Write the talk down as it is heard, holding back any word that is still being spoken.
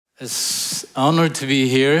It's an honor to be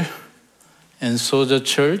here in Soja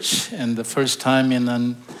Church and the first time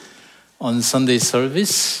on Sunday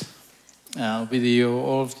service with you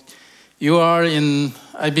all.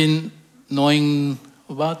 I've been knowing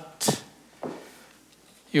about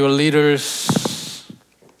your leaders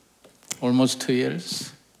almost 2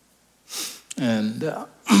 years. And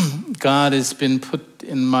God has been put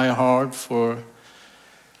in my heart for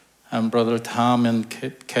Brother Tom and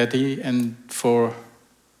Kathy, and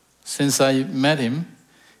since I met him,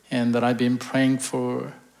 and that I've been praying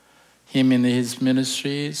for him in his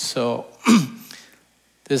ministry. So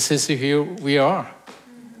this is here we are.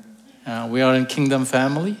 We are in Kingdom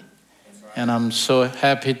family, and I'm so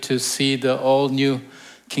happy to see the all new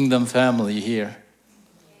Kingdom family here.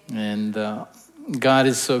 And God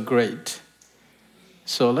is so great.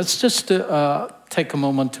 So let's just take a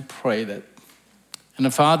moment to pray that.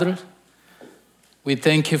 And Father, we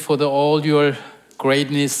thank you for all your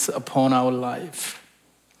greatness upon our life.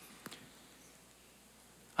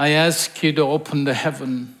 I ask you to open the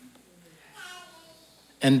heaven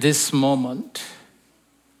in this moment,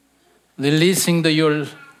 releasing the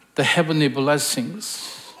heavenly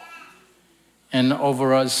blessings and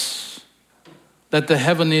over us. Let the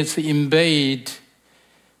heavens invade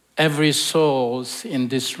every soul in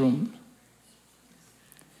this room.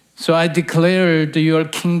 So I declare your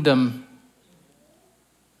kingdom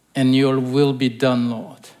and your will be done,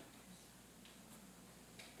 Lord,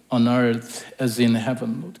 on earth as in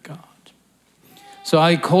heaven, Lord God. So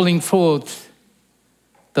I calling forth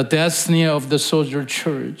the destiny of the Soldier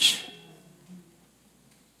Church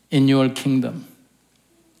in your kingdom.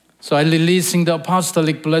 So I releasing the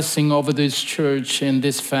apostolic blessing over this church and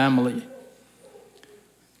this family.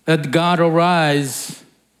 Let God arise,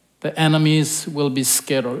 the enemies will be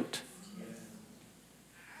scattered.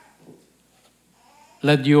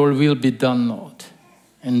 Let your will be done, Lord,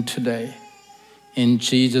 and today, in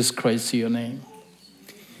Jesus Christ, your name.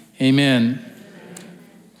 Amen.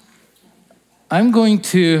 I'm going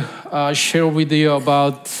to share with you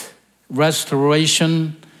about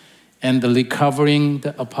restoration and the recovering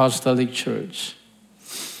the apostolic church.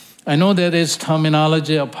 I know that this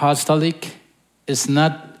terminology, apostolic, is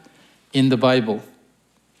not in the Bible.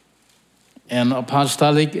 And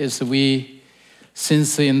apostolic is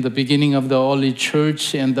since in the beginning of the early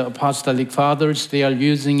church and the apostolic fathers, they are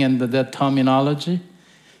using that terminology,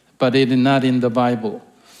 but it is not in the Bible.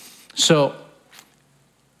 So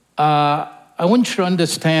I want you to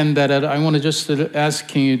understand that I want to just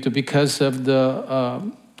ask you to, because of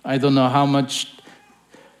I don't know how much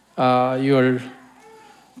Brother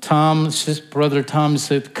Tom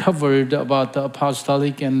said covered about the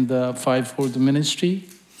apostolic and the fivefold ministry.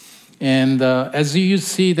 And as you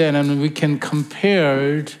see that, and we can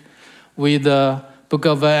compare it with the book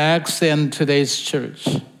of Acts and today's church.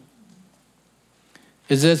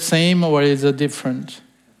 Is it same or is it different?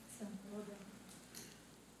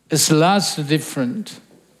 It's lots different.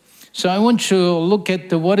 So I want you to look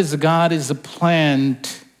at what is God is planned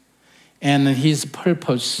and his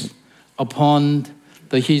purpose upon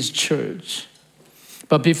his church.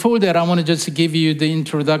 But before that, I want to just give you the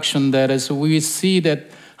introduction that as we see that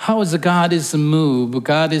how is God is moved?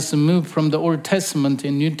 God is moved from the Old Testament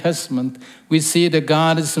and New Testament. We see that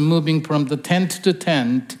God is moving from the tent to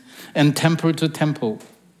tent and temple to temple.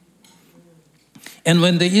 And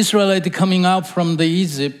when the Israelites coming out from the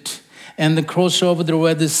Egypt and the cross over the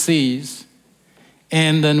Red Seas,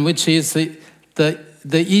 and then which is the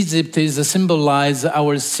Egypt is symbolize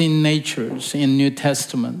our sin natures in New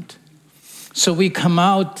Testament. So we come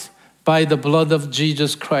out by the blood of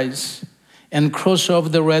Jesus Christ and cross over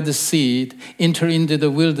the Red Sea, enter into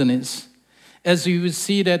the wilderness. As you will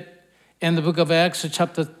see that in the book of Acts,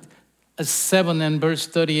 chapter 7 and verse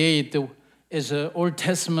 38, is Old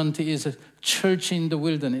Testament is a church in the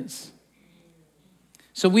wilderness.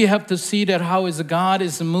 So we have to see that how is God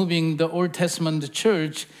is moving the Old Testament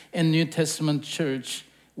church and New Testament church.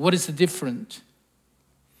 What is different?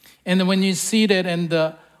 And when you see that,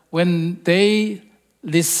 and when they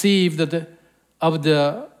received the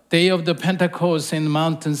day of the Pentecost in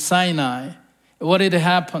Mount Sinai, what had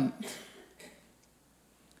happened?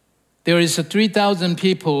 There is 3,000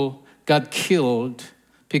 people got killed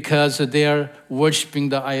because they are worshiping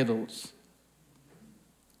the idols.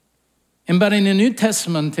 But in the New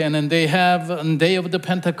Testament, and they have on the day of the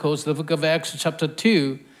Pentecost, the book of Acts chapter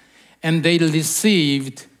 2, and they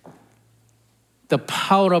received the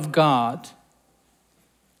power of God,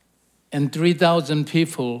 and 3,000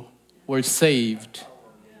 people were saved.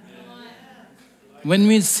 When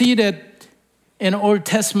we see that in Old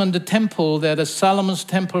Testament, the temple, that Solomon's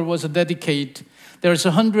temple was dedicated, there's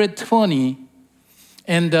 120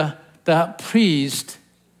 and the priest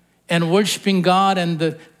and worshiping God,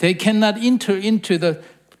 and they cannot enter into the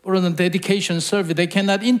dedication service. They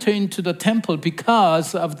cannot enter into the temple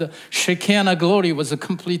because of the Shekinah glory was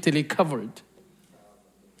completely covered.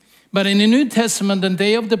 But in the New Testament, the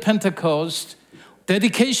day of the Pentecost,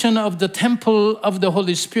 dedication of the temple of the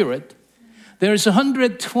Holy Spirit, there's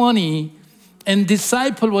 120, and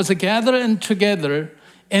disciples was gathered together,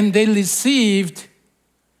 and they received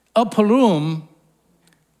upper room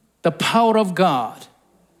the power of God.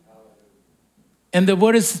 And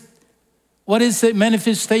what is the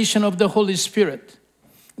manifestation of the Holy Spirit?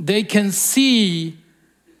 They can see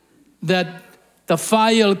that the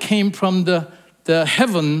fire came from the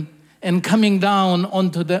heaven and coming down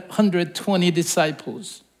onto the 120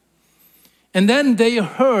 disciples. And then they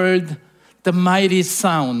heard the mighty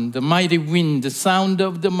sound, the mighty wind, the sound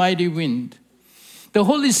of the mighty wind. The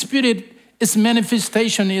Holy Spirit, its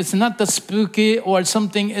manifestation is not the spooky or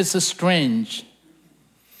something is strange.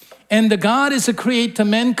 And the God is a creator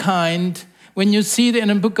mankind. When you see it in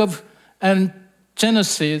the book of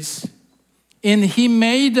Genesis, and He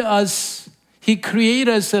made us, He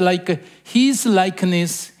created us like His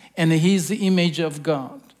likeness and His image of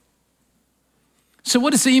God. So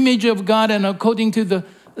what is the image of God? And according to the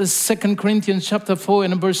 2 Corinthians chapter 4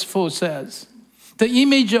 and verse 4 says, the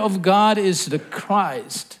image of God is the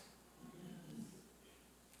Christ.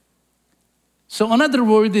 So another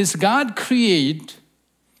word is God create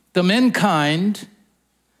the mankind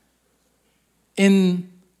in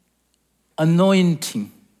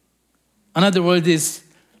anointing. Another word is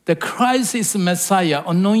the Christ is the Messiah,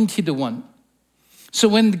 anointed one. So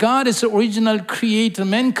when God is the original creator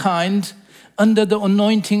mankind under the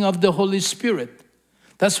anointing of the Holy Spirit,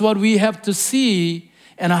 that's what we have to see,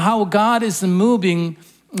 and how God is moving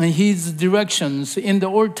in His directions. In the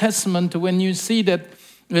Old Testament, when you see that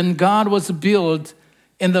when God was built,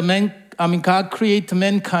 God created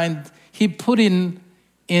mankind, He put in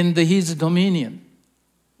His dominion,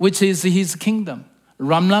 which is His kingdom.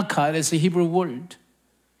 Ramlaka is the Hebrew word.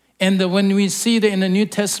 And when we see that in the New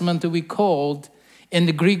Testament, we called, in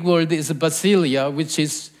the Greek word is basileia, which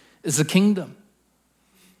is a kingdom.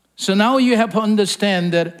 So now you have to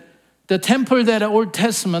understand that the temple that the Old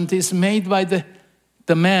Testament is made by the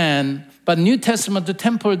man, but New Testament, the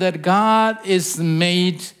temple that God is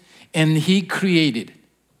made and He created.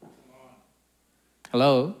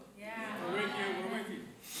 Hello? Yeah.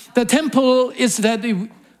 The temple is that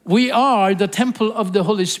we are the temple of the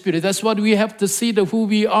Holy Spirit. That's what we have to see, who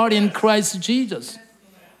we are in Christ Jesus.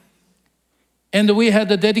 And we had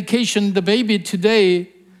the dedication, the baby today,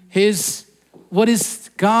 what is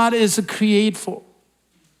God is created for.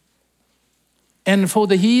 And for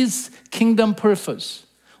His kingdom purpose.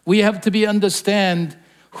 We have to understand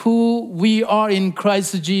who we are in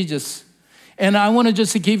Christ Jesus. And I want to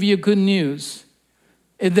just give you good news.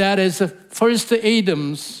 That is first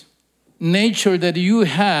Adam's nature that you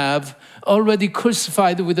have already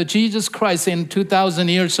crucified with Jesus Christ in 2,000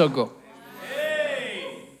 years ago.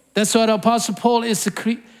 That's what Apostle Paul is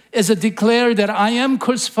declared that I am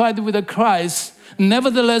crucified with Christ.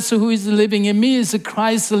 Nevertheless, who is living in me is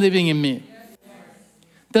Christ living in me.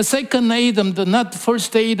 The second Adam, not the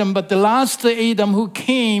first Adam, but the last Adam who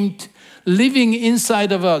came living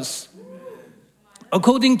inside of us.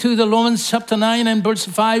 According to the Romans chapter 9 and verse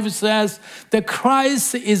 5, it says that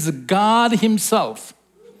Christ is God Himself.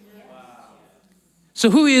 So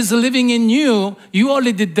who is living in you? You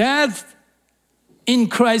already dead in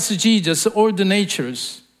Christ Jesus, all the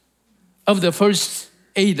natures of the first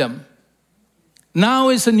Adam. Now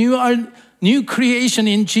is a new creation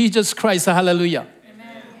in Jesus Christ. Hallelujah.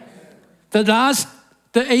 Amen.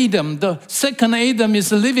 The second Adam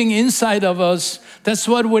is living inside of us. That's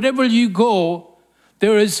what wherever you go,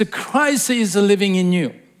 there is a Christ is living in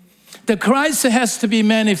you. The Christ has to be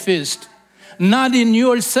manifest, not in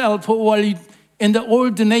yourself or in the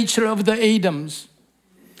old nature of the Adams.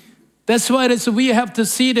 That's why we have to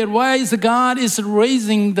see that why is God is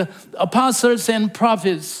raising the apostles and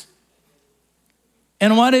prophets.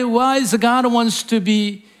 And why is God wants to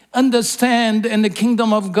be understand in the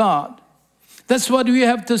kingdom of God. That's what we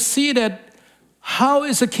have to see, that how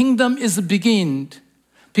is the kingdom is beginned.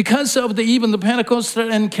 Because of even the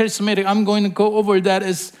Pentecostal and Charismatic, I'm going to go over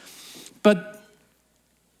that but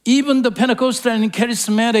even the Pentecostal and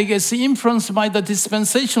Charismatic is influenced by the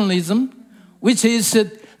dispensationalism, which is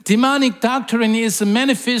demonic doctrine is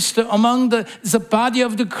manifest among the body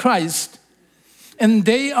of the Christ. And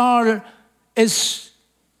they are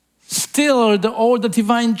still all the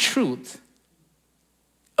divine truth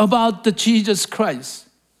about the Jesus Christ,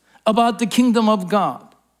 about the kingdom of God.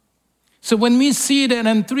 So when we see that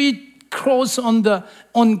in 3 cross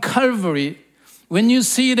on Calvary, when you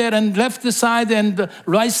see that on left side and the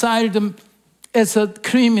right side as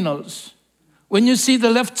criminals, when you see the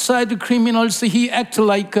left side criminals, he acts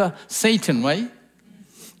like Satan, right?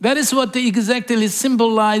 That is what they exactly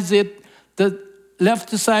symbolize it. The left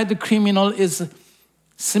side criminal is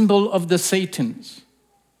symbol of the Satans.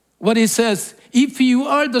 What he says, if you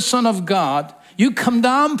are the Son of God, you come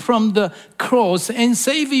down from the cross and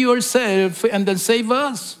save yourself and then save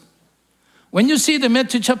us. When you see the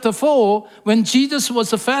Matthew chapter 4, when Jesus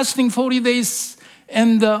was fasting 40 days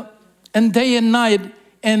and day and night,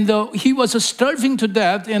 and he was starving to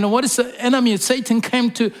death, and what is the enemy? Satan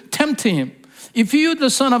came to tempt him. If you, the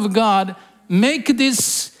Son of God, make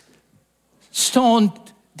this stone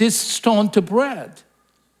to bread.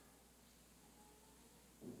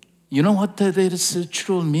 You know what the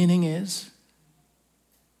true meaning is?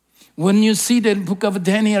 When you see the book of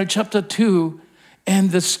Daniel chapter 2,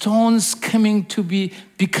 and the stones coming to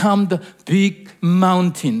become the big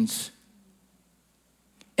mountains.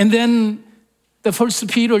 And then the 1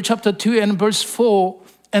 Peter chapter 2 and verse 4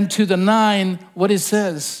 and to the 9, what it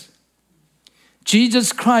says.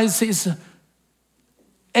 Jesus Christ is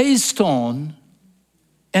a stone,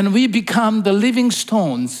 and we become the living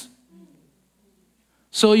stones.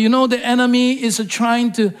 So you know the enemy is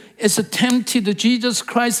tempted Jesus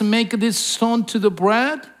Christ to make this stone to the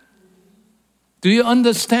bread. Do you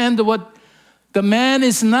understand what the man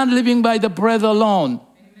is not living by the bread alone?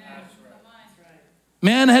 Amen.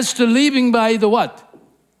 Man has to living by the what?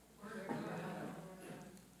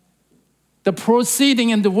 The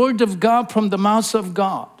proceeding and the word of God from the mouth of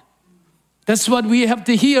God. That's what we have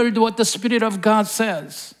to hear, what the Spirit of God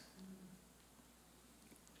says.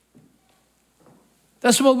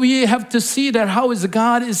 That's what we have to see, that how is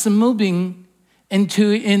God is moving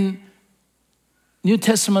in New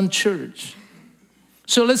Testament church.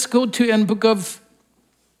 So let's go to the book of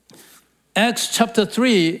Acts chapter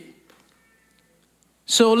 3.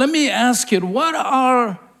 So let me ask you, what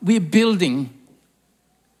are we building?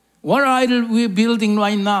 What are we building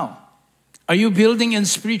right now? Are you building in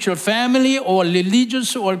spiritual family or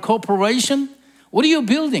religious or corporation? What are you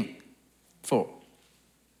building for?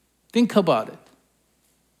 Think about it.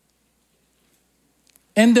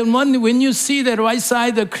 And then when you see the right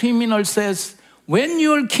side, the criminal says, when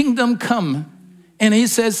your kingdom come, and he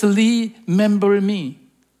says, remember me.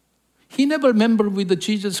 He never remembered with the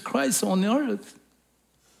Jesus Christ on earth.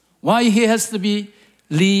 Why he has to be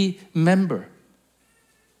remember?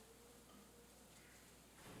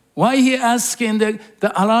 Why he asking the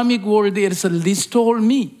Aramaic word is restore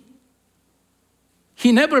me?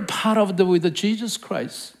 He never part of with the Jesus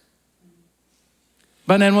Christ.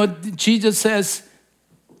 But then what Jesus says,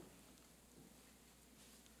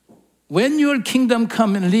 when your kingdom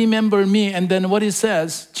come and remember me, and then what he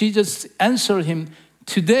says, Jesus answered him,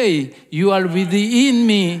 today you are within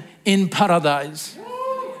me in paradise.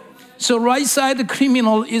 So right side the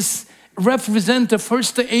criminal is represent the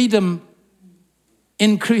first Adam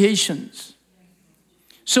in creations.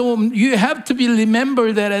 So you have to be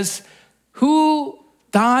remembered that as who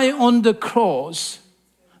died on the cross,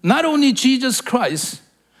 not only Jesus Christ.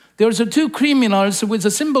 There's two criminals which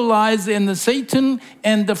are symbolized in the Satan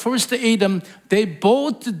and the first Adam. They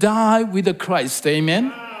both die with the Christ.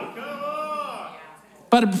 Amen.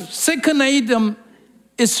 But second Adam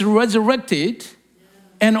is resurrected,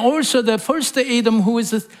 and also the first Adam, who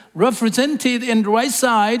is represented in the right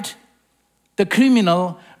side, the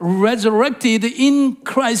criminal, resurrected in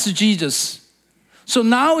Christ Jesus. So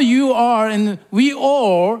now you are, and we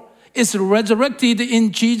all is resurrected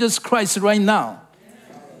in Jesus Christ right now.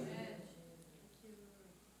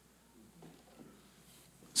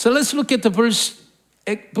 So let's look at the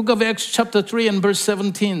book of Acts chapter 3 and verse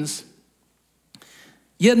 17.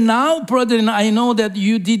 Yet now, brethren, I know that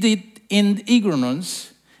you did it in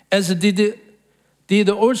ignorance, as did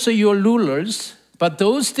also your rulers. But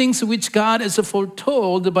those things which God has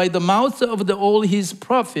foretold by the mouth of all his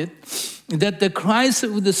prophets, that the Christ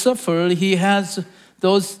would suffer, he has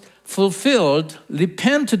those fulfilled.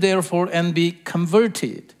 Repent therefore and be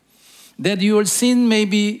converted, that your sin may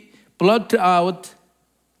be blotted out,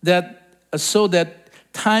 so that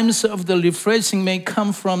times of the refreshing may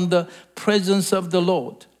come from the presence of the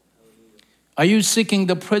Lord. Are you seeking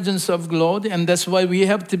the presence of the Lord? And that's why we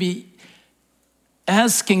have to be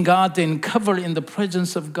asking God and covered in the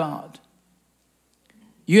presence of God.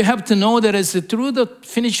 You have to know that as through the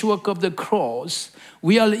finished work of the cross,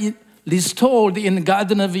 we are restored in the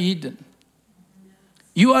Garden of Eden.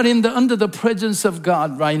 You are under the presence of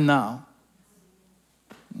God right now.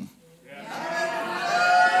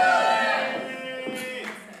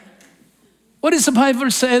 What does the Bible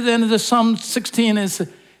say in the Psalm 16 is,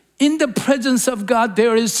 in the presence of God,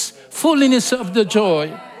 there is fullness of the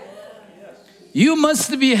joy. You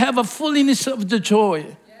must have a fullness of the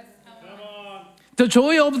joy. The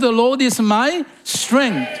joy of the Lord is my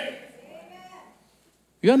strength.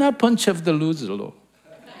 You are not a bunch of the losers, Lord.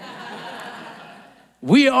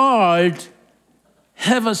 We have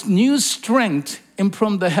a new strength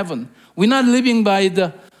from the heaven. We're not living by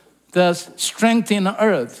the strength in the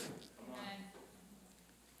earth.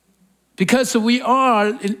 Because we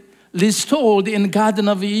are restored in the Garden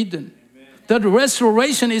of Eden. That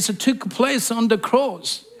restoration took place on the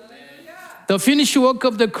cross. The finished work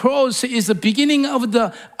of the cross is the beginning of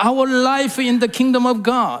our life in the kingdom of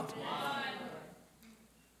God.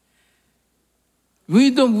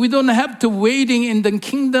 We don't have to waiting in the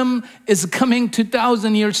kingdom is coming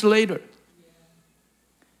 2,000 years later.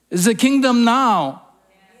 It's the kingdom now.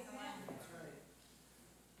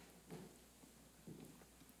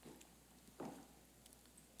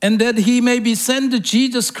 And that he may be sent to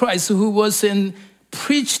Jesus Christ, who was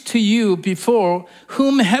preached to you before,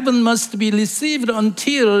 whom heaven must be received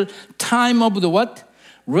until time of the what?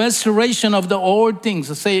 Restoration of the old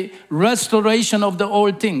things. Say, restoration of the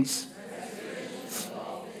old things.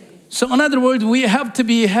 So in other words, we have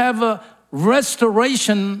to have a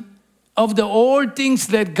restoration of the old things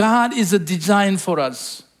that God is designed for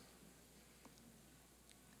us.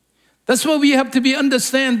 That's why we have to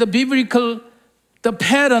understand the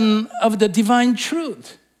pattern of the divine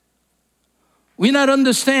truth. We not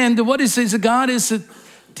understand what is this God is a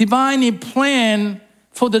divine plan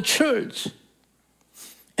for the church.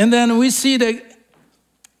 And then we see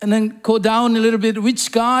and then go down a little bit,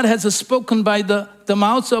 which God has spoken by the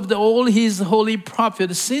mouths of all his holy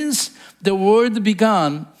prophets since the world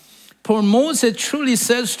began. For Moses truly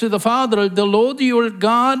says to the Father, the Lord your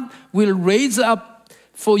God will raise up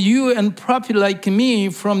for you a prophet like me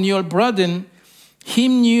from your brethren.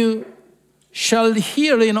 Him you shall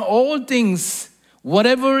hear in all things,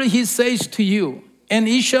 whatever he says to you. And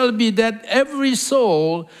it shall be that every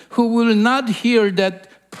soul who will not hear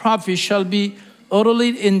that prophet shall be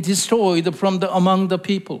utterly destroyed from among the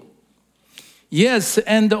people. Yes,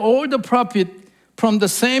 and all the prophet from the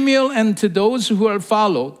Samuel and to those who are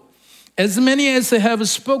followed, as many as have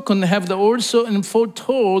spoken have also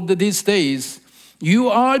foretold these days. You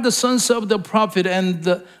are the sons of the prophet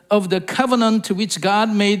and of the covenant which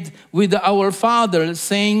God made with our father,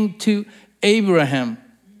 saying to Abraham,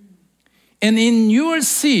 and in your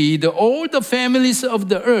seed all the families of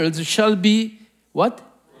the earth shall be what?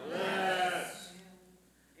 Blessed.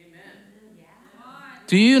 Amen.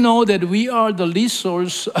 Do you know that we are the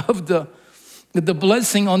resource of the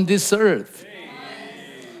blessing on this earth?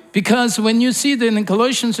 Amen. Because when you see that in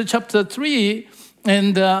Colossians chapter 3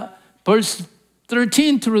 and verse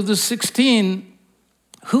 13 through the 16,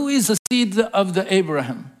 who is the seed of the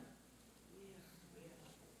Abraham?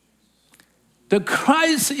 The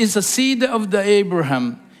Christ is the seed of the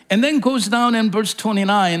Abraham. And then goes down in verse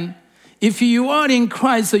 29, if you are in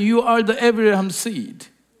Christ, you are the Abraham seed.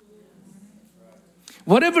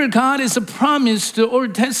 Whatever God is promised to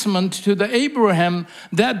Old Testament to the Abraham,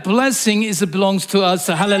 that blessing belongs to us.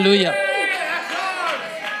 Hallelujah.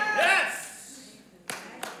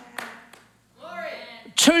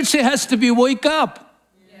 Church has to be wake up.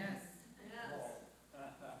 Yes.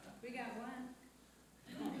 We got one.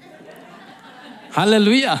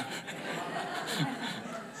 Hallelujah.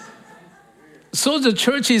 So the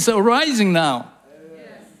church is arising now.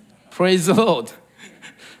 Yes. Praise the Lord.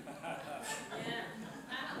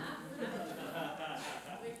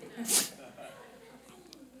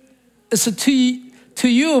 So to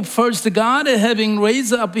you first, God having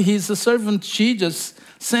raised up his servant Jesus,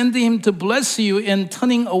 sending him to bless you and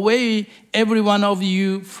turning away every one of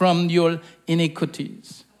you from your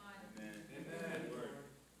iniquities. Amen.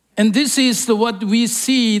 And this is what we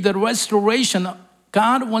see, the restoration.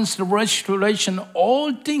 God wants the restoration of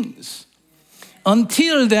all things.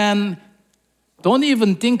 Until then, don't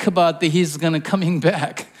even think about that he's going to coming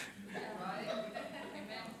back.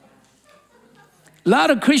 A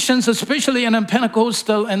lot of Christians, especially in the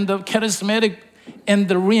Pentecostal and the charismatic and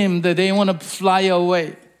the rim, that they want to fly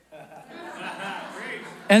away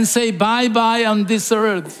and say bye-bye on this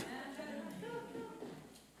earth.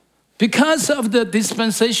 Because of the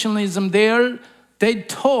dispensationalism there, they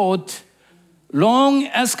taught long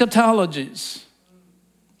eschatologies.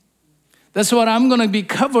 That's what I'm going to be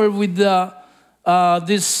covered with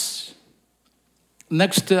this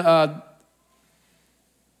next.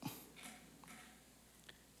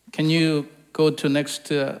 Can you go to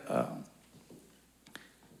next?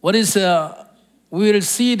 What is? We will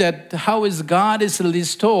see that how is God is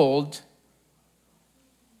restored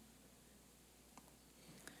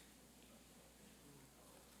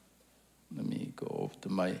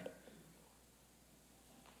moved my...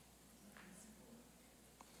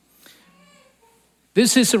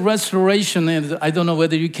 This is a restoration, and I don't know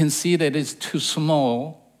whether you can see that it's too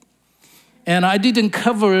small. And I didn't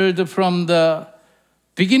cover it from the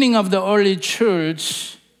beginning of the early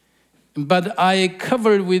church, but I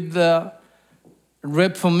covered with the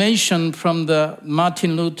Reformation from the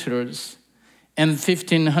Martin Luther's and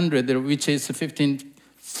 1500, which is 15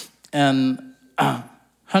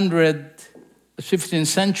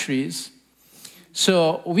 centuries.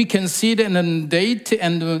 So we can see it in the date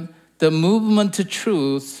and the movement to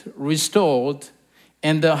truth restored,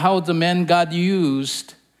 and how the man God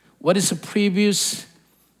used, what is the previous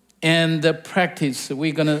and the practice.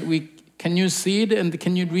 Can you see it and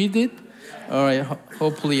can you read it? All right,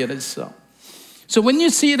 hopefully it is so. So when you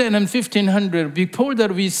see that in 1500, before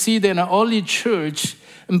that we see that in the early church,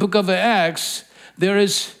 in book of Acts, there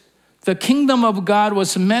is the kingdom of God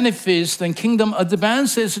was manifest and kingdom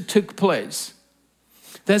advances took place.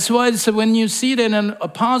 That's why when you see that an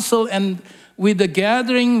apostle and with the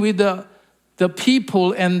gathering with the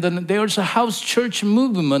people, and then there's a house church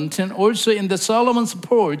movement, and also in the Solomon's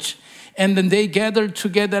porch, and then they gather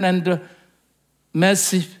together and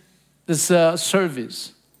massive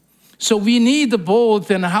service. So we need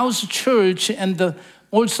both in house church and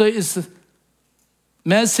also is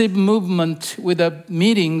massive movement with the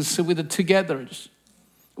meetings with the togethers.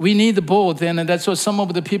 We need both, and that's what some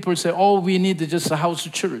of the people say, oh, we need just a house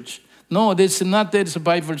church. No, this is not that the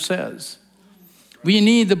Bible says. We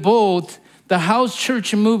need both the house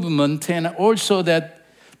church movement and also that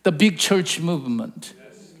the big church movement.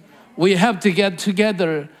 We have to get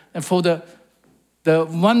together for the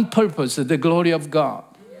one purpose, the glory of God.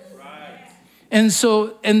 And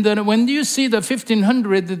so, and then when you see the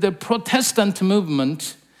 1500, the Protestant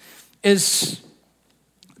movement is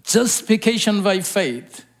justification by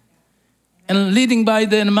faith, and leading by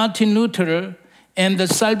the Martin Luther, and the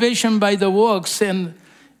salvation by the works and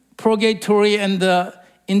purgatory and the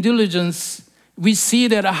indulgence. We see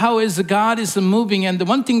that how is God is moving, and the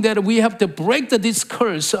one thing that we have to break this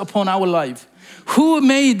curse upon our life. Who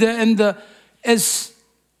made as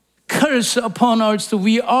curse upon us?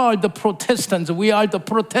 We are the Protestants. We are the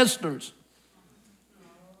protesters.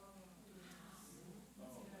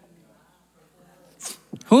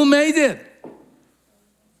 Who made it?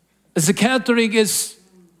 As a Catholic is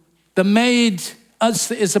the made us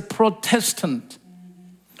is a Protestant.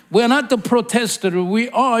 We are not the Protestant. We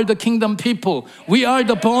are the kingdom people. We are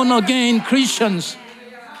the born again Christians.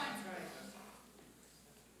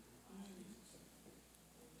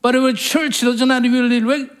 But our church does not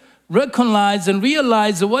really recognize and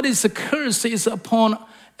realize what is the curse is upon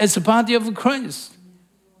as a body of Christ.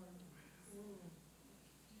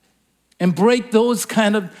 And break those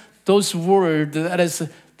words that is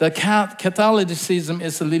the Catholicism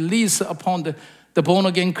is released upon the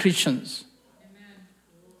born-again Christians. Amen.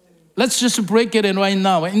 Let's just break it in right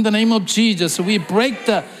now. In the name of Jesus, we break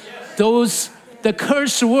the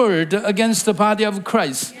curse word against the body of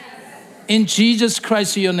Christ. In Jesus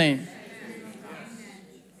Christ, your name.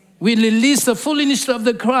 We release the fullness of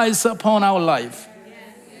the Christ upon our life.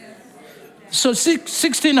 So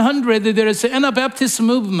 1600, there is an Anabaptist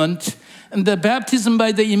movement, and the baptism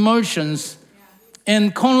by the immersions.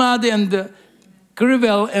 And Conrad and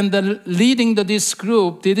Greville and leading this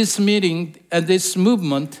group, this meeting and this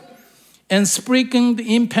movement, and sprinkling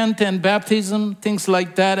the infant and baptism, things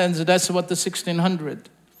like that, and that's what the 1600.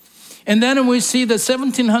 And then we see the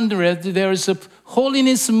 1700, there is a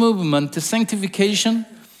holiness movement, the sanctification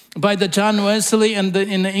by the John Wesley in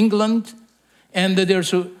England, and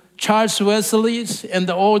there's Charles Wesley and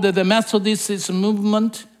all the Methodist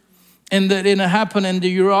movement, and it happened in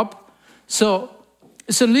Europe. So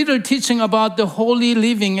it's a little teaching about the holy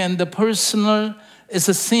living and the personal is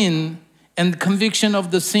a sin and conviction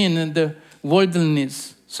of the sin and the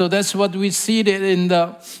worldliness. So that's what we see in the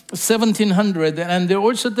 1700. And there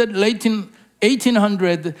also the late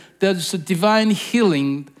 1800, there's a divine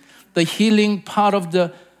healing, the healing part of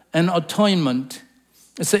an atonement.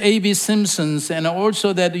 It's A.B. Simpson's, and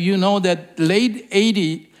also that that late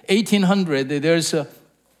 1800, there's a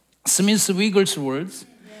Smith Wigglesworth,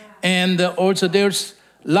 and also there's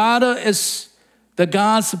a lot of the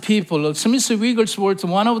God's people. Smith Wigglesworth,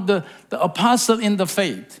 one of the apostle in the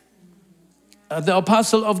faith, the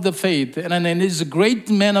apostle of the faith, and he's a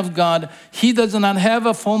great man of God. He does not have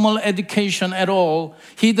a formal education at all.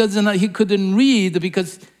 He couldn't read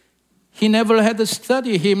because he never had to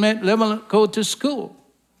study. He never go to school.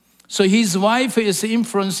 So his wife is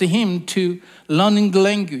influencing him to learning the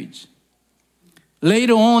language.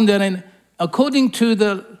 Later on, according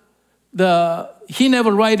to he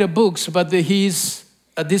never write books, but his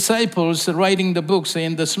disciples writing the books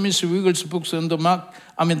in the Smith Wiggles books in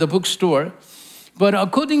the bookstore. But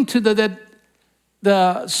according to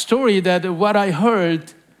the story that what I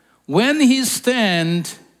heard, when he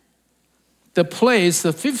stand the place,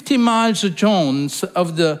 the 50 miles zones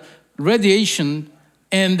of the radiation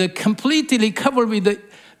and completely covered with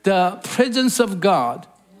the presence of God,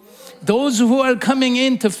 those who are coming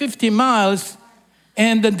into 50 miles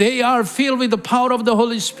and they are filled with the power of the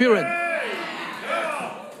Holy Spirit.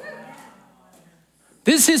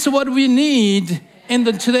 This is what we need in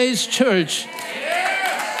today's church.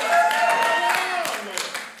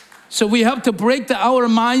 So we have to break our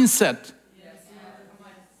mindset.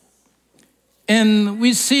 And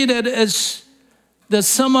we see that as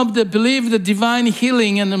some of the believe the divine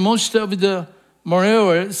healing and most of the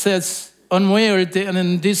moreover says unweird and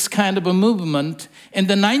in this kind of a movement. In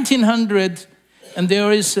the 1900s, and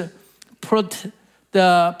there is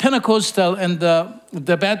the Pentecostal and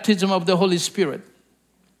the baptism of the Holy Spirit.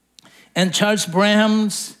 And Charles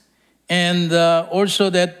Branham's, and also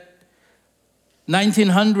that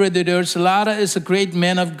 1900, there's a lot of, is a great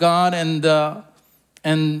man of God,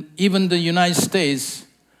 and even the United States,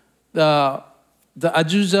 the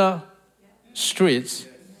Azusa Streets.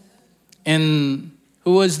 And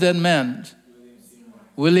who was that man?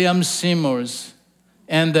 William Seymour.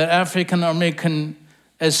 And the African American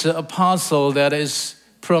as an apostle that is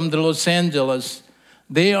from the Los Angeles.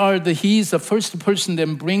 He's the first person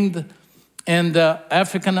that bring the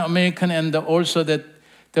African American and also the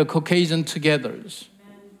Caucasian together.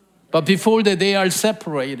 But before that, they are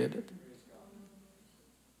separated.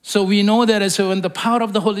 So we know that as when the power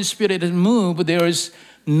of the Holy Spirit is moved, there is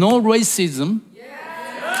no racism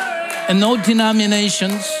and no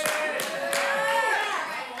denominations.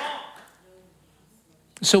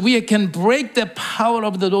 So we can break the power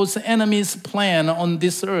of those enemies' plan on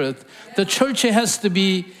this earth. The church has to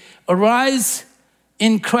be arise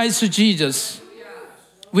in Christ Jesus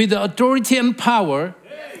with the authority and power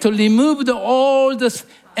to remove all the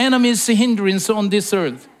enemies' hindrance on this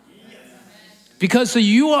earth. Because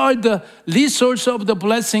you are the resource of the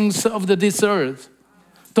blessings of this earth.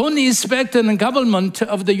 Don't expect the government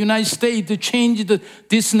of the United States to change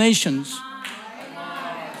these nations.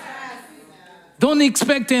 Don't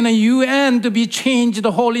expect in a UN to be changed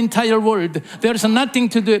the whole entire world. There's nothing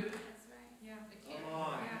to do.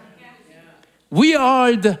 We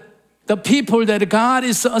are the people that God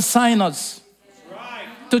is assigned us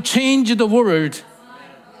to change the world.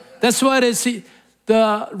 That's why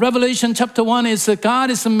the Revelation chapter 1 is that God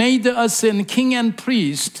has made us a king and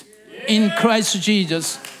priest in Christ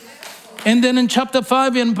Jesus. And then in chapter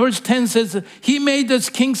 5 and verse 10 says, He made us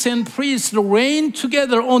kings and priests to reign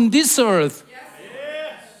together on this earth.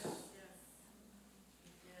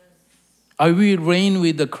 Are we reign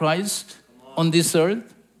with the Christ on this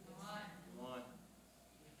earth?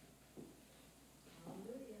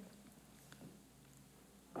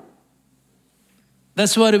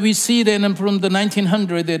 That's why we see then from the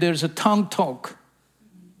 1900s that there's a tongue talk.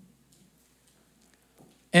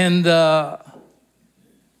 And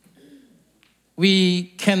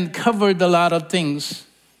we can cover a lot of things.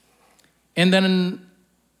 And then in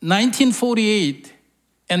 1948,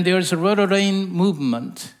 and there's a Rudder Rain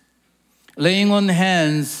movement, laying on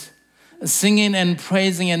hands, singing and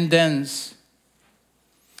praising and dance.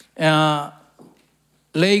 Lake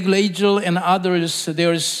Lagel and others,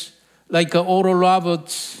 there's like Oral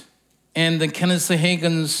Roberts and the Kenneth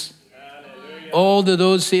Hagins. Hallelujah. All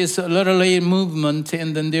those is a Rudder Rain movement,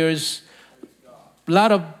 and then there's a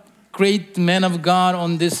lot of great men of God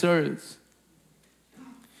on this earth.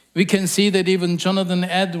 We can see that even Jonathan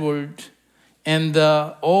Edwards and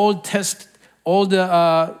all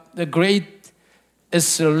the great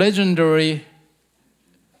legendary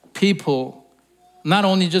people, not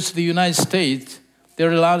only just the United States, there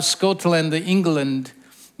are a lot of Scotland, England,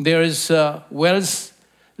 there is Wales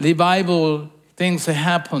revival things that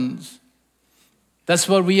happens. That's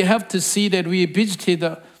what we have to see, that we visited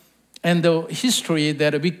and the history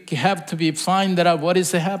that we have to find out what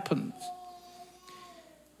is happened.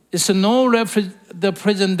 It's no reference. The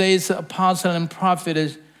present day's apostle and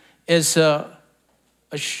prophet is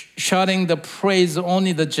shouting the praise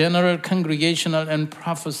only the general congregational and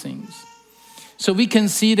prophecies. So we can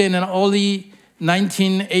see that in the early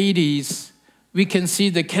 1980s, we can see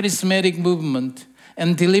the charismatic movement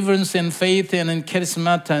and deliverance and faith and in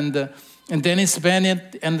charismata and Dennis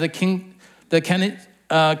Bennett and Kenneth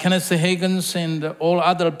Hagins and all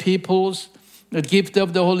other peoples. The gift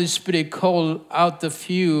of the Holy Spirit call out the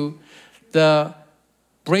few,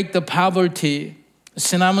 break the poverty,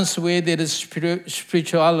 synonymous with it is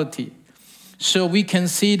spirituality. So we can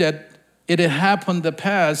see that it happened in the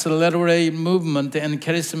past, the Latter-day movement and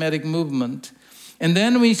charismatic movement. And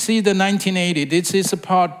then we see the 1980. This is a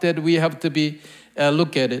part that we have to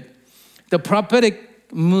look at it. The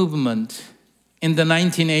prophetic movement in the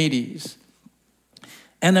 1980s.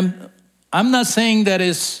 And I'm not saying that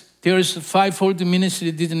there is a fivefold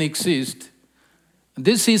ministry didn't exist.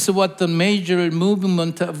 This is what the major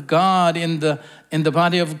movement of God in the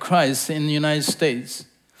body of Christ in the United States.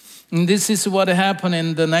 And this is what happened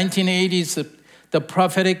in the 1980s, the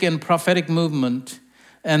prophetic movement,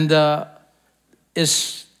 and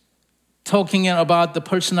is talking about the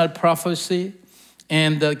personal prophecy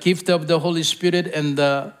and the gift of the Holy Spirit. And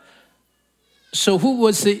so who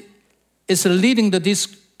is leading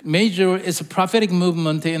this major is a prophetic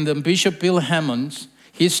movement in the Bishop Bill Hammonds.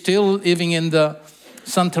 He's still living in the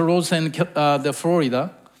Santa Rosa in the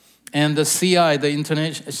Florida, and the CI,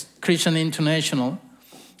 the Christian International.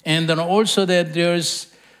 And then also that there's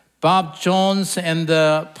Bob Jones and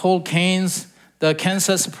Paul Keynes, the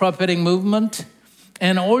Kansas Prophetic Movement.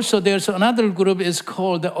 And also there's another group is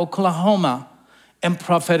called the Oklahoma and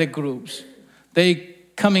Prophetic Groups. They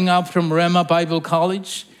coming out from Rhema Bible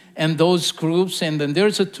College and those groups. And then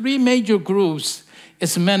there's three major groups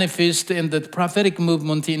is manifest in the prophetic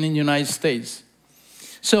movement in the United States.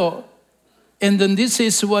 So, and then this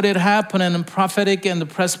is what it happened in prophetic and the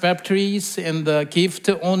presbyteries and the gift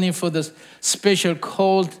only for the special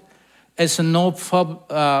called as a no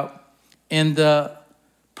in the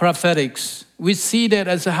prophetics. We see that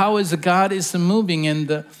as how is God is moving in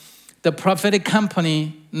the prophetic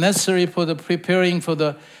company necessary for the preparing for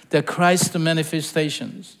the Christ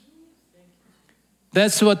manifestations.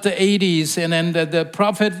 That's what the 80s, and then the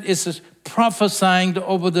prophet is prophesying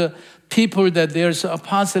over the people that there's an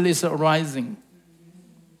apostle is arising.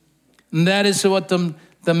 And that is what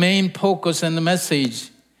the main focus and the message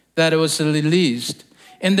that was released.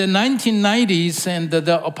 In the 1990s, and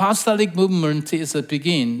the apostolic movement is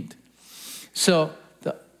beginning. So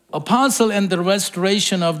the apostle and the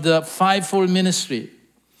restoration of the fivefold ministry.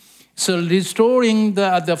 So restoring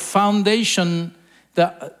the foundation,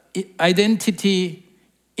 the identity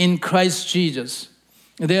in Christ Jesus.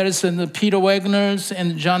 There is Peter Wagner's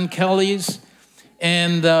and John Kelly's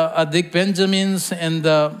and Dick Benjamin's and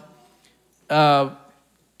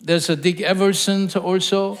there's a Dick Everson's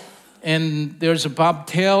also, and there's Bob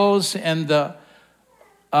Tales and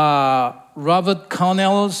Robert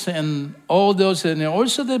Connell's and all those. And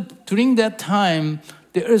also during that time,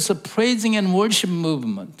 there is a praising and worship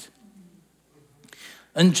movement.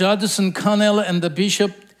 And Judson Connell and the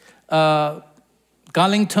Bishop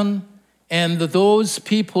Garlington and those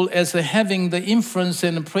people as having the influence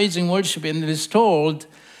in praising worship and restored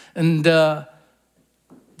and the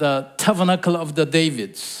tabernacle of the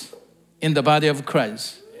Davids in the body of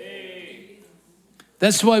Christ.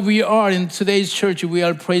 That's why we are in today's church, we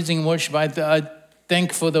are praising worship. I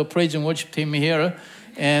thank for the praising worship team here,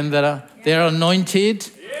 and they are anointed.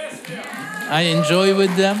 I enjoy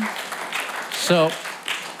with them. So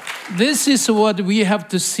this is what we have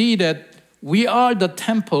to see, that we are the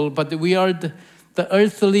temple, but we are the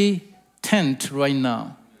earthly tent right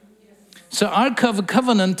now. So Ark of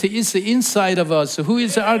Covenant is inside of us. Who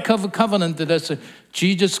is the Ark of Covenant? That's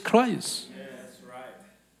Jesus Christ.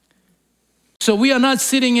 So we are not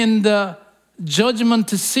sitting in the judgment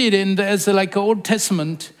seat as like Old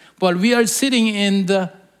Testament, but we are sitting in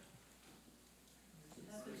the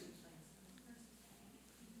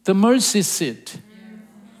mercy seat,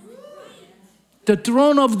 the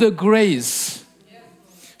throne of the grace.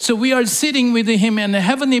 So we are sitting with him in a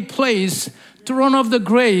heavenly place, throne of the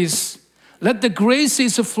grace. Let the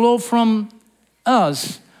graces flow from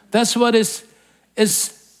us. That's what is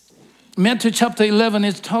Matthew chapter 11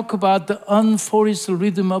 is talk about the unforced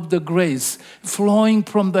rhythm of the grace flowing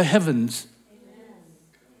from the heavens.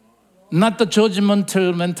 Not the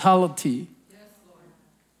judgmental mentality.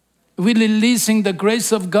 We're releasing the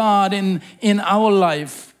grace of God in our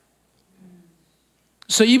life.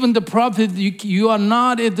 So even the prophet, you are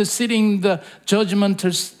not sitting in the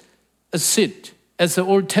judgmental seat as the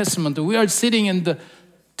Old Testament. We are sitting in the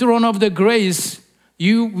throne of the grace.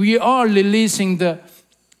 We are releasing the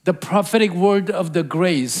prophetic word of the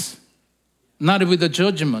grace, not with the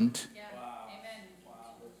judgment. Yeah. Wow.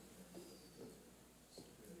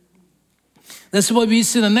 That's why we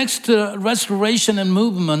see the next restoration and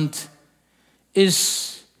movement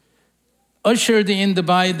is ushered in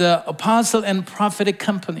by the apostle and prophetic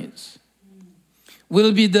companies.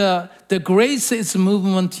 Will be the graces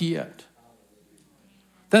movement yet.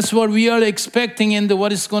 That's what we are expecting in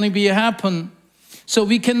what is going to be happen. So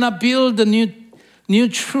we cannot build the new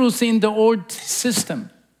truth in the old system.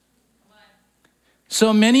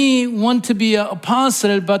 So many want to be an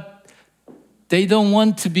apostle, but they don't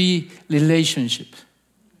want to be relationship.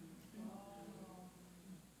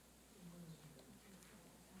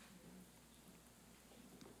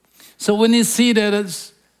 So when you see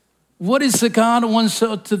that, what is the God wants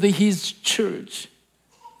to His church?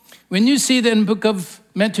 When you see that in the book of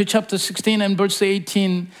Matthew chapter 16 and verse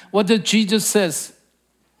 18, what does Jesus says?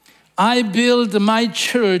 I build my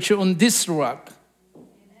church on this rock.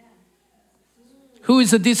 Who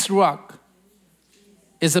is this rock?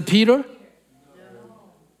 Is it Peter?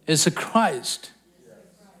 Is it Christ?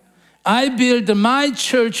 I build my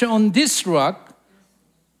church on this rock,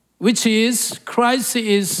 which is Christ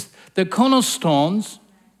is the cornerstones,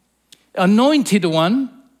 anointed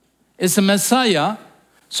one, is the Messiah.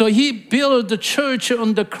 So he built the church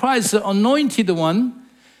on the Christ, the anointed one,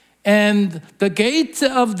 and the gate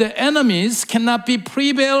of the enemies cannot be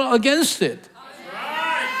prevail against it.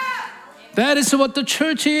 That is what the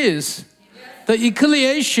church is. The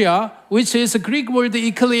ecclesia, which is a Greek word, the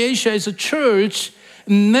ecclesia is a church,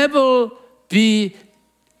 never be,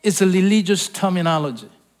 it's a religious terminology.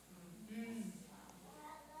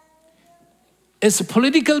 It's a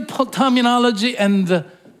political terminology and the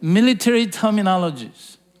military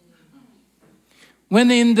terminologies. When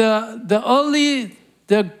in the early,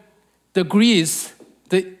 the Greece,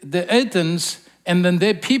 the Athens, and then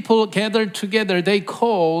the people gathered together, they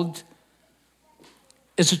called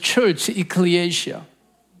it's a church, ecclesia.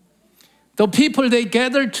 The people, they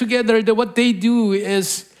gather together, what they do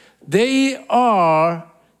is they are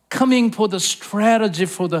coming for the strategy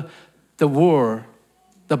for the war,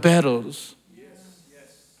 the battles.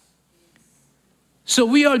 So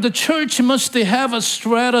we are the church must have a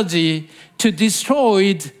strategy to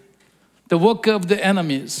destroy the work of the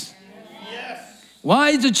enemies. Yes.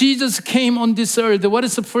 Why did Jesus came on this earth? What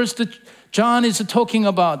is the first John is talking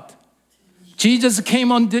about? Jesus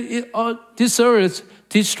came on this earth,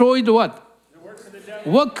 destroyed what? The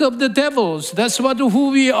work of the devils. That's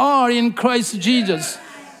who we are in Christ Jesus.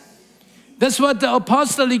 That's what the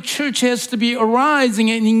apostolic church has to be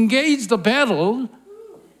arising and engage the battle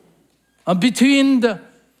between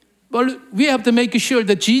we have to make sure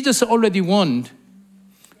that Jesus already won.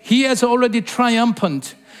 He has already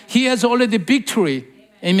triumphant. He has already victory.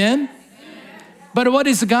 Amen? But what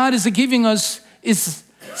is God is giving us is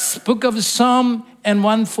book of Psalm and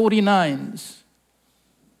 149.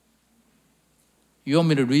 You want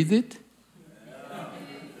me to read it?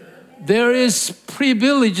 There is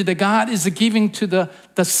privilege that God is giving to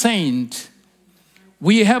the saint.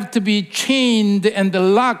 We have to be chained and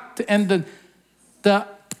locked and the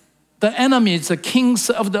enemies, the kings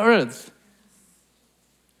of the earth.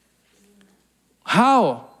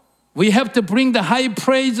 How? We have to bring the high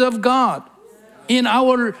praise of God in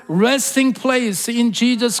our resting place in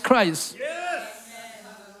Jesus Christ.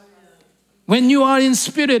 When you are in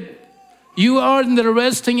spirit, you are in the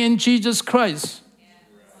resting in Jesus Christ.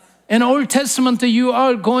 In Old Testament, you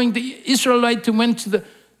are going, the Israelites went to the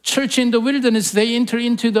church in the wilderness, they enter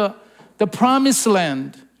into the promised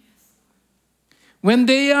land. When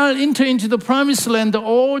they are enter into the promised land,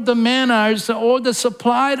 all the manners, all the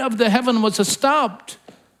supply of the heaven was stopped.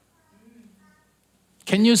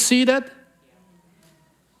 Can you see that?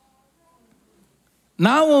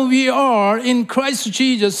 Now when we are in Christ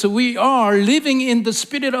Jesus, we are living in the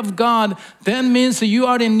Spirit of God. That means you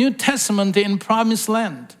are in New Testament in promised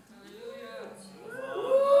land.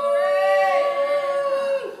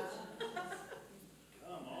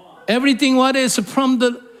 Everything what is from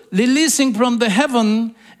the releasing from the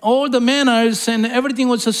heaven, all the manners and everything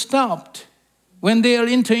was stopped when they are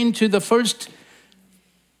into the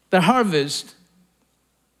harvest.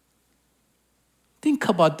 Think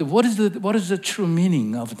about what is the true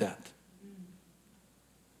meaning of that?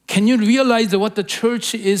 Can you realize what the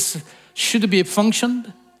church should be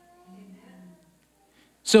functioned?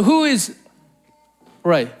 So who is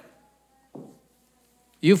right?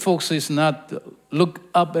 You folks is not look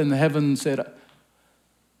up in heaven and say,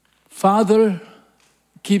 Father,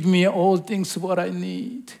 give me all things what I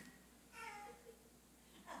need.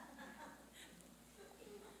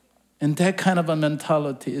 And that kind of a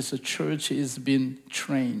mentality is a church is being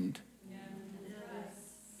trained.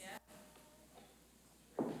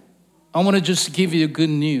 I want to just give you good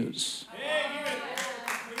news.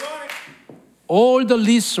 All the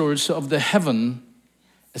resources of the heaven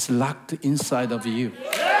is locked inside of you.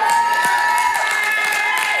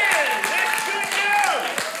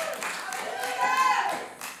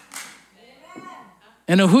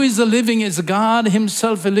 And who is living is God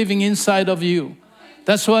himself living inside of you.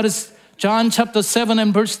 That's what is John chapter 7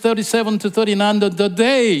 and verse 37 to 39. The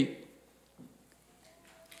day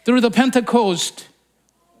through the Pentecost,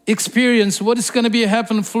 experience what is going to be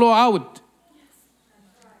happen, flow out.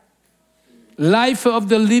 Life of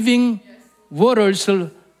the living waters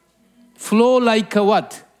flow like a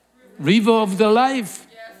what? River of the life.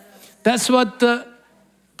 That's what the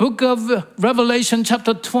book of Revelation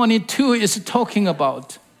chapter 22 is talking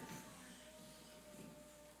about.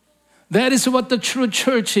 That is what the true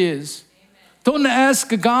church is. Don't ask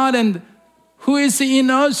God and who is in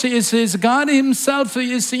us. It is God himself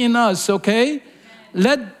is in us, okay?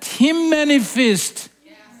 Let him manifest.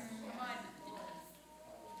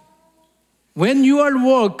 When you are at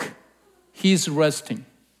work, he is resting.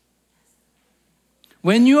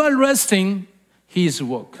 When you are resting, he is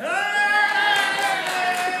work.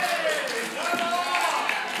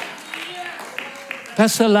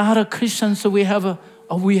 That's a lot of Christians. So we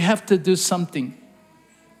have to do something.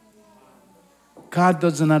 God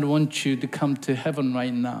does not want you to come to heaven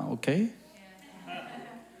right now, okay?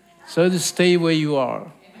 So just stay where you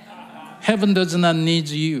are. Heaven does not need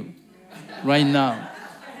you right now.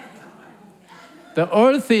 The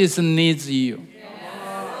earth needs you.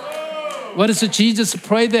 What does Jesus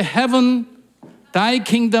pray? That heaven, thy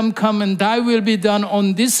kingdom come and thy will be done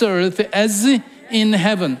on this earth as in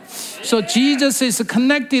heaven. So Jesus is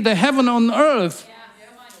connected to heaven on earth.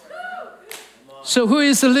 So who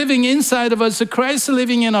is living inside of us? Christ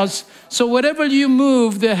living in us. So whatever you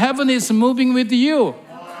move, the heaven is moving with you.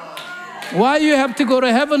 Why you have to go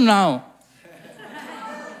to heaven now?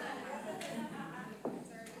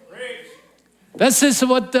 This is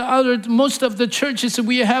what most of the churches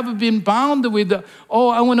we have been bound with.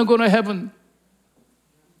 I want to go to heaven.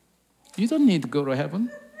 You don't need to go to heaven.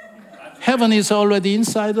 Heaven is already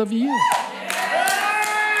inside of you.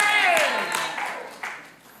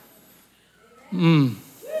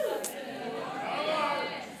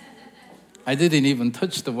 I didn't even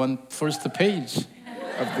touch the first page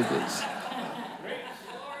of this.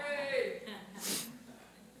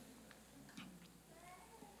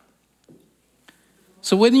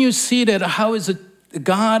 So when you see that, how is it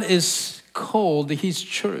God is called his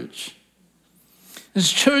church?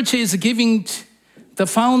 His church is giving the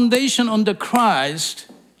foundation on the Christ.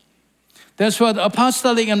 That's what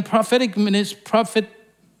apostolic and prophetic ministry,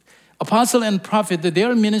 apostle and prophet,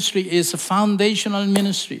 their ministry is foundational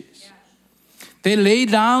ministries. They lay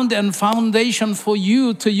down the foundation for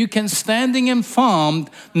you till you can standing and firm,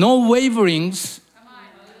 no waverings.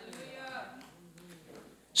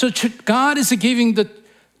 So God is giving the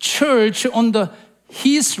church on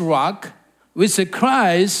his rock with the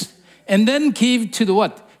Christ, and then give to the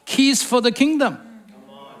what? Keys for the kingdom.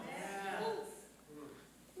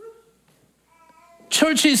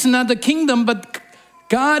 Church is not the kingdom, but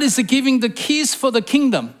God is giving the keys for the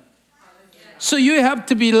kingdom. So you have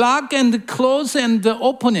to be locked and close and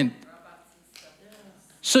open it.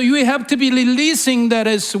 So you have to be releasing that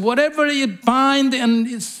as whatever it bind and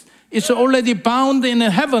it's already bound in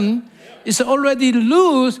heaven. It's already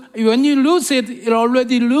loose. When you lose it, it's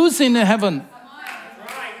already loose in heaven.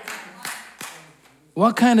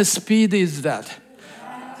 What kind of speed is that?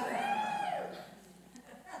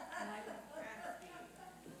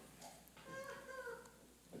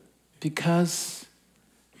 Because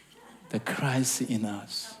the Christ in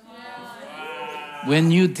us.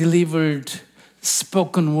 When you delivered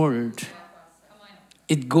spoken word,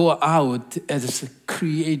 it go out as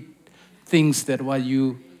create things that what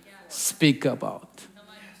you speak about.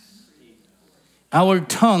 Our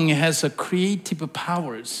tongue has a creative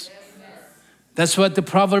powers. That's what the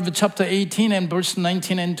Proverbs chapter 18 and verse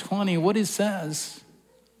 19 and 20, what it says.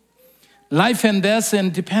 Life and death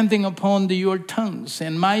and depending upon your tongues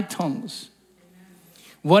and my tongues.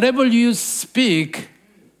 Whatever you speak,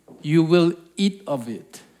 you will eat of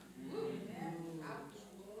it.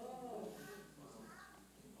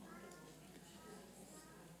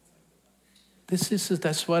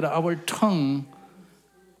 That's why our tongue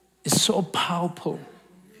is so powerful.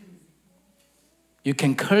 You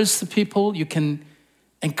can curse the people, you can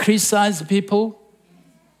criticize people.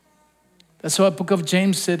 That's why the book of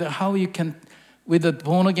James said how you can, with the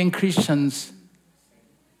born-again Christians,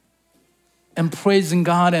 and praising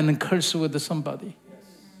God and curse with somebody.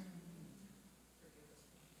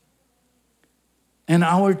 And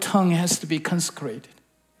our tongue has to be consecrated.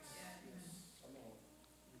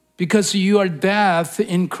 Because you are dead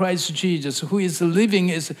in Christ Jesus. Who is living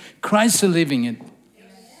is Christ living in.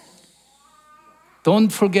 Don't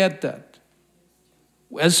forget that.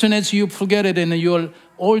 As soon as you forget it, and your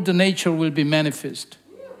old nature will be manifest.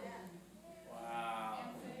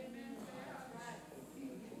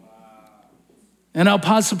 And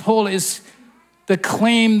Apostle Paul is the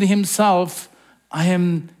claimed himself, I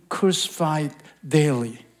am crucified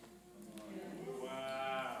daily.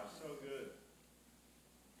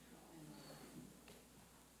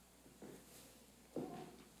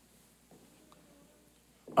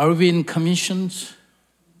 Are we in commissions?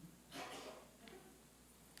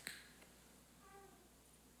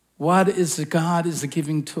 What is God is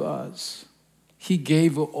giving to us? He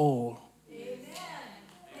gave all. Amen.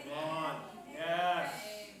 Yes.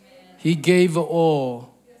 He gave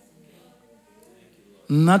all.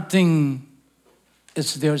 Nothing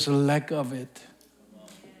is there's a lack of it.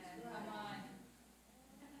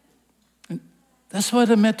 That's why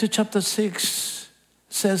the Matthew chapter 6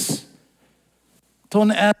 says,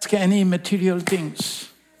 don't ask any material things.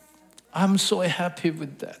 I'm so happy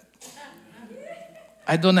with that.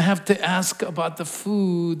 I don't have to ask about the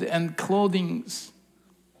food and clothing.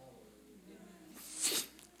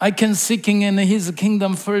 I can seeking in his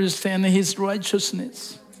kingdom first and his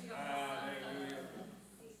righteousness.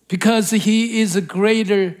 Because he is a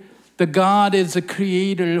greater, the God is a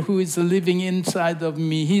creator who is living inside of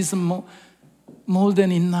me. He's more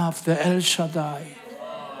than enough, the El Shaddai.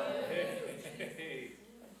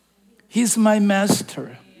 He's my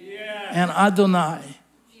master and Adonai.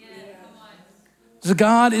 The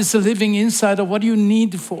God is living inside of what you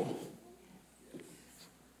need for.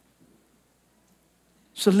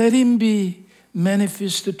 So let him be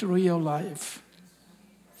manifested through your life.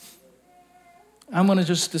 I'm going to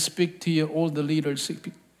just speak to you, all the leaders.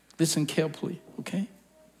 Listen carefully, okay?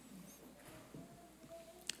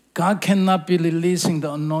 God cannot be releasing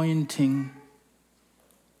the anointing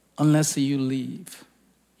unless you leave.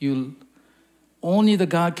 Only the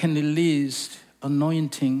God can release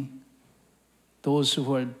anointing those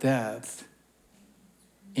who are dead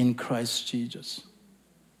in Christ Jesus.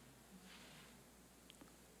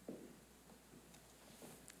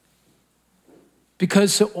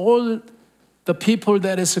 Because all the people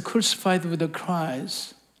that is crucified with the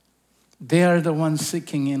Christ, they are the ones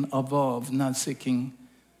seeking in above, not seeking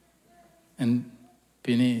and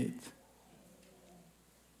beneath.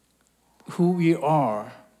 Who we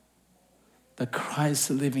are, the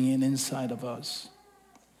Christ living inside of us.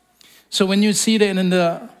 So when you see that in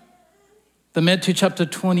the Matthew chapter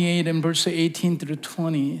 28 and verse 18 through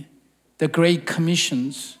 20, the Great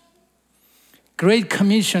Commissions. Great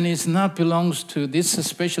Commission is not belongs to this,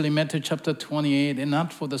 especially Matthew chapter 28, and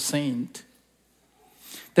not for the saint.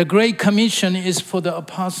 The Great Commission is for the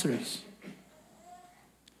apostles.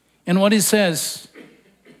 And what it says,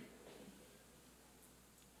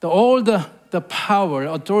 all the power,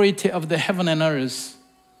 authority of the heaven and earth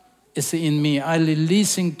is in me. I'm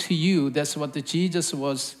releasing to you. That's what Jesus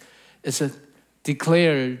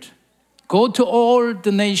declared. Go to all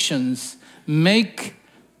the nations, make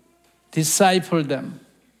disciple them.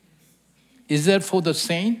 Is that for the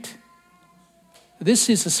saint? This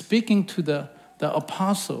is speaking to the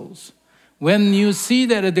apostles. When you see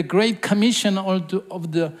that the Great Commission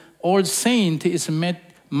of the all saint is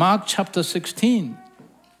Mark chapter 16.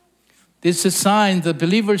 This is a sign, the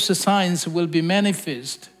believer's signs will be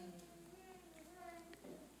manifest.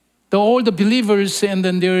 All the believers, and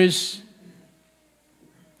then there is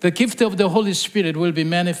the gift of the Holy Spirit will be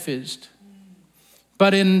manifest.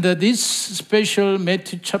 But in this special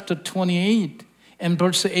Matthew chapter 28 and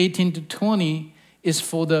verse 18 to 20 is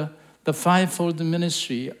for the fivefold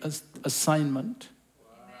ministry assignment.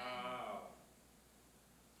 Wow.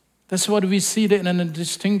 That's what we see that and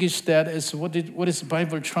distinguish that as what is the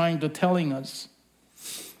Bible trying to telling us.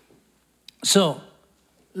 So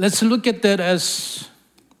let's look at that as,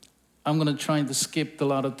 I'm going to try to skip a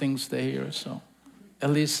lot of things there here. So at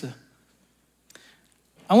least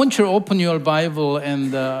I want you to open your Bible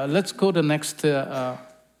and let's go to the next.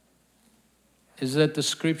 Is that the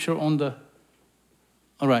scripture on the?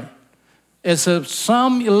 All right. It's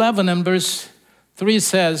Psalm 11 and verse 3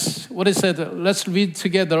 says, what is it? Let's read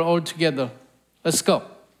together, all together. Let's go.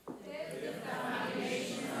 If the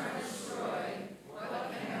foundations are destroyed,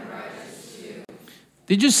 what can the righteous do?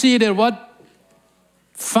 Did you see that what?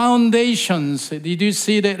 Foundations. Did you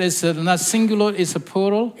see that it's not singular, it's a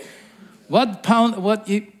plural?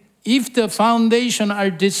 If the foundation are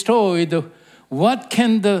destroyed, what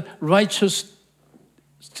can the righteous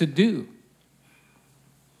to do?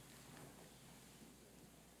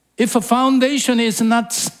 If a foundation is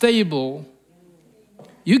not stable,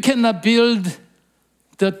 you cannot build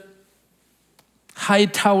the high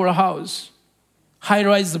tower house,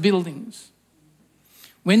 high-rise buildings.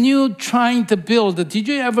 When you're trying to build, did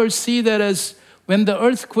you ever see that as when the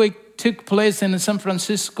earthquake took place in San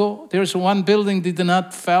Francisco, there's one building that did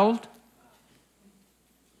not fall?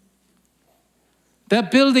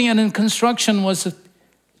 That building and in construction was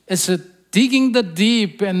digging the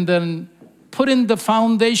deep and then putting the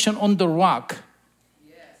foundation on the rock.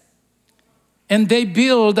 Yes. And they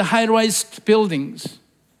build high-rise buildings.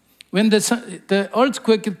 When the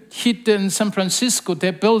earthquake hit in San Francisco,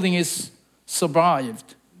 that building is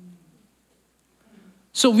survived.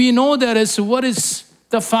 So we know that what is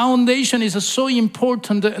the foundation is so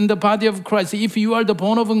important in the body of Christ. If you are the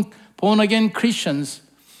born again Christians,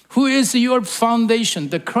 who is your foundation?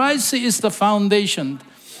 The Christ is the foundation.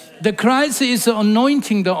 The Christ is the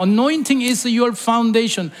anointing. The anointing is your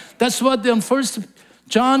foundation. That's what in 1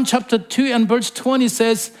 John chapter 2 and verse 20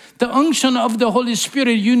 says, the unction of the Holy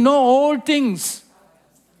Spirit, you know all things.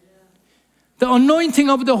 The anointing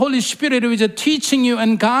of the Holy Spirit is teaching you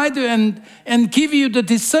and guide you and give you the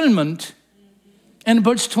discernment. And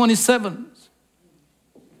verse 27.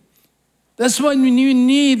 That's why you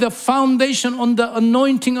need the foundation on the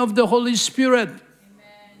anointing of the Holy Spirit.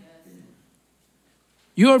 Amen.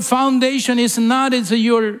 Your foundation is not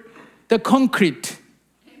the concrete.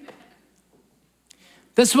 Amen.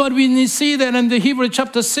 That's what we see that in the Hebrew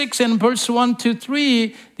chapter 6 and verse 1 to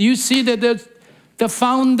 3, you see that the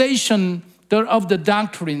foundation of the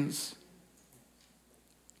doctrines.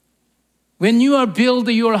 When you are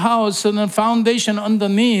building your house on a foundation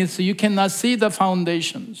underneath, you cannot see the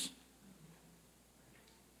foundations.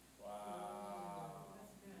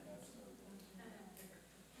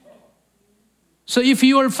 So if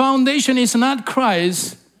your foundation is not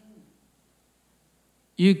Christ,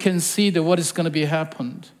 you can see what is going to be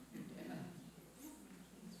happened.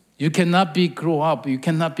 You cannot grow up. You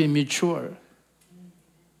cannot be mature.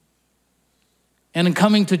 And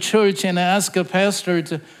coming to church and ask a pastor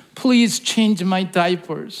to please change my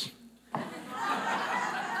diapers.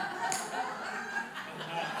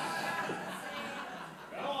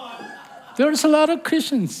 There's a lot of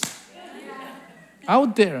Christians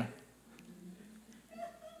out there.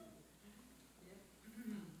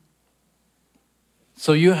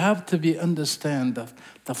 So you have to understand that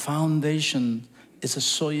the foundation is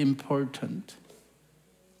so important.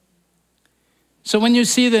 So when you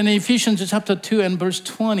see that in Ephesians chapter 2 and verse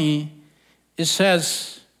 20, it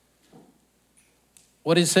says,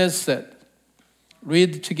 what it says that?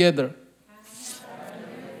 Read together.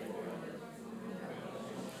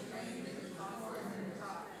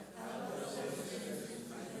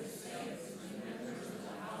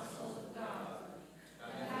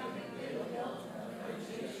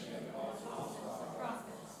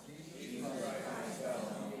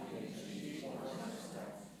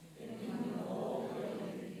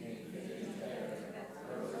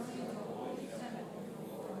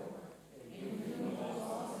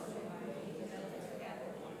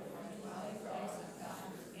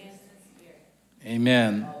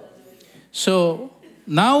 Amen. So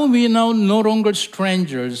now we are no longer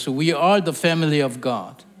strangers. We are the family of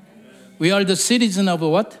God. We are the citizen of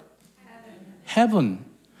what? Heaven.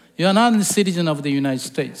 You are not the citizen of the United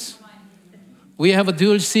States. We have a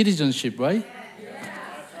dual citizenship, right?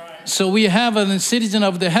 So we have a citizen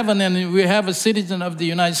of the heaven and we have a citizen of the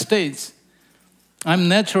United States. I'm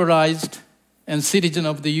naturalized and citizen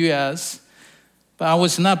of the U.S., but I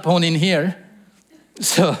was not born in here.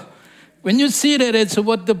 So when you see that, it's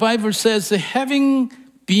what the Bible says, having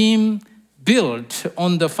been built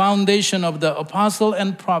on the foundation of the apostle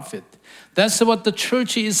and prophet. That's what the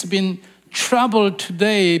church has been troubled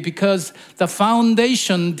today because the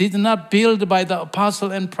foundation did not build by the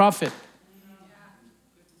apostle and prophet.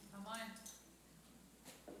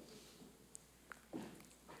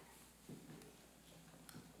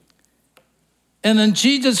 And then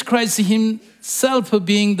Jesus Christ himself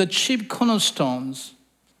being the chief cornerstones,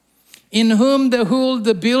 in whom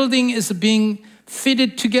the building is being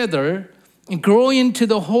fitted together and grow into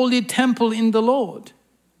the holy temple in the Lord.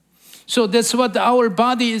 So that's what our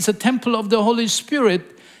body is, a temple of the Holy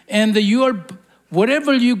Spirit. And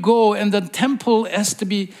wherever you go, and the temple has to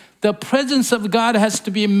be, the presence of God has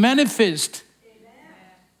to be manifest.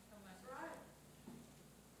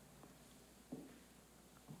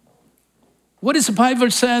 What is the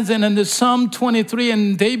Bible says in the Psalm 23,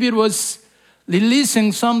 and David was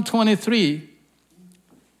releasing Psalm 23.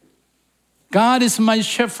 God is my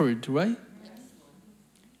shepherd, right?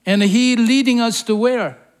 And he leading us to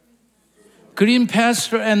where? Green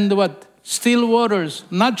pasture and what? Still waters,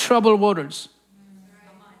 not troubled waters.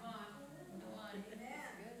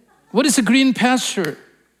 What is a green pasture?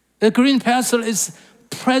 The green pasture is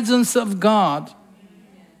presence of God.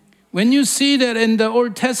 When you see that in the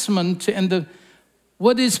Old Testament and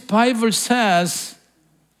what this Bible says,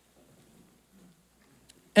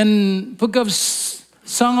 in book of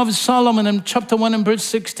Song of Solomon in chapter 1 and verse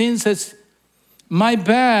 16 says, my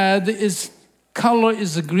bed color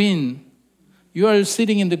is green. You are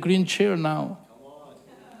sitting in the green chair now.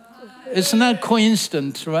 It's not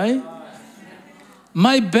coincidence, right?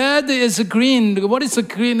 My bed is green. What is a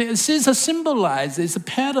green? It's a symbolized, it's a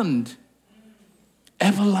pattern.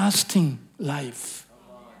 Everlasting life.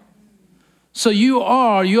 So you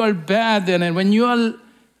are bad, and when you are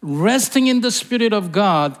resting in the Spirit of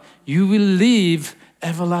God, you will live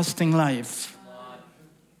everlasting life.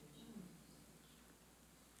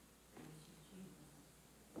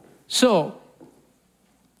 So,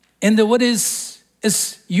 and what is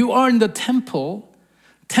you are in the temple.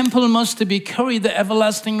 Temple must be carry the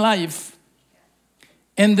everlasting life.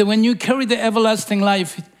 And when you carry the everlasting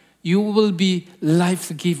life, you will be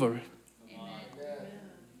life giver. Amen.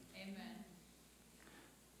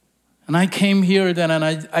 And I came here then and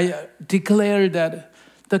I declared that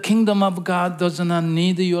the kingdom of God does not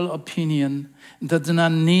need your opinion, does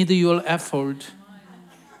not need your effort.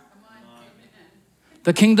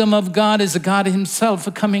 The kingdom of God is God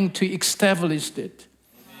himself coming to establish it.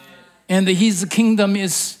 And his kingdom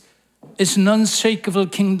is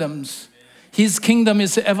non-shakable kingdoms. His kingdom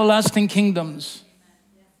is everlasting kingdoms.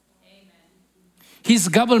 His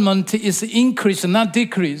government is increase, not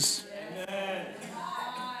decrease.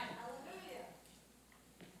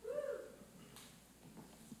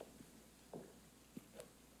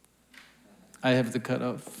 I have to cut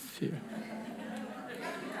off here.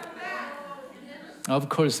 Of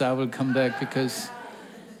course, I will come back because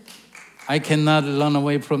I cannot run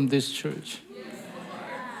away from this church.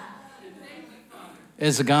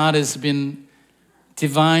 As God has been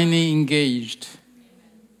divinely engaged,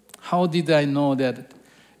 how did I know that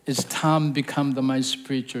it's Tom become my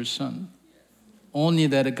spiritual son? Only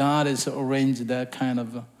that God has arranged that kind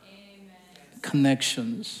of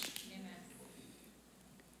connections.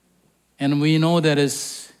 And we know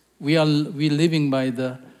that we living by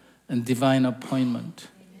the divine appointment.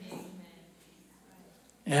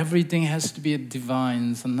 Everything has to be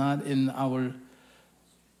divine, so not in our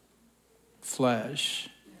flesh.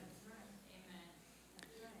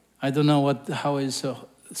 I don't know how is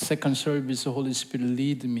second service the Holy Spirit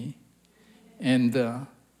lead me, and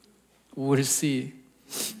we'll see.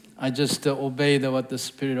 I just obey what the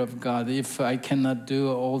Spirit of God. If I cannot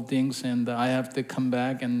do all things, and I have to come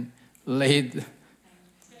back and lay.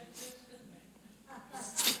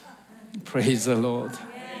 Praise the Lord.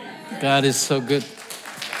 God is so good.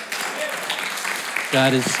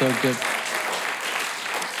 God is so good.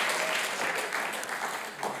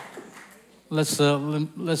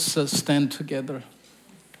 Let's stand together.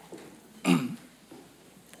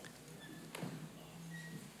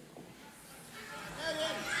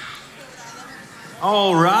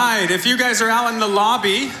 All right. If you guys are out in the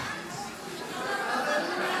lobby,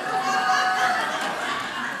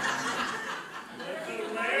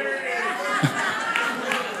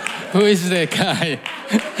 who is that guy?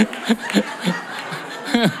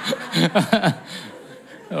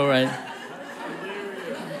 All right.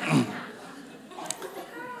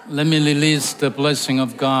 Let me release the blessing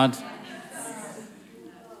of God.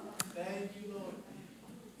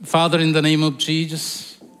 Father, in the name of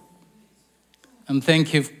Jesus, and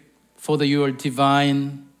thank you for your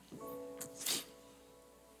divine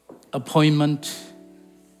appointment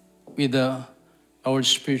with our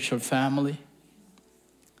spiritual family.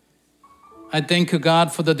 I thank you,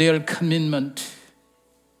 God, for their commitment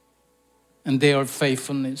and their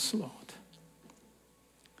faithfulness, Lord.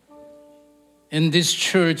 In this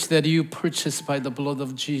church that you purchased by the blood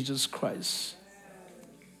of Jesus Christ,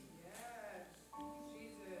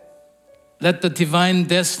 let the divine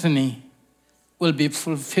destiny will be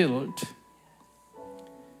fulfilled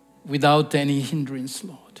without any hindrance,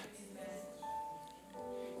 Lord.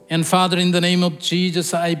 And Father, in the name of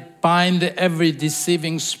Jesus, I bind every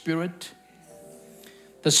deceiving spirit,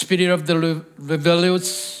 the spirit of the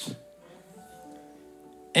rebellious,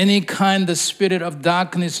 any kind of spirit of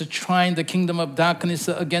darkness trying the kingdom of darkness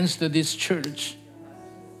against this church.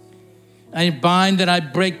 I bind and I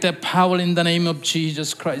break that power in the name of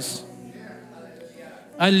Jesus Christ.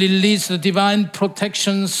 I release the divine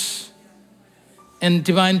protections and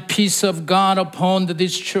divine peace of God upon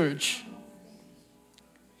this church.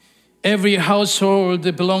 Every household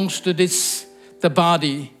that belongs to the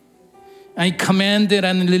body. I command it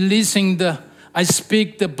and releasing I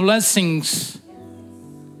speak the blessings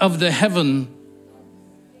of the heaven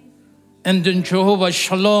and then Jehovah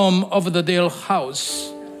Shalom over their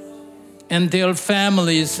house and their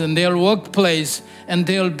families and their workplace and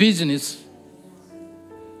their business.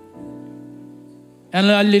 And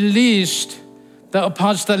I released the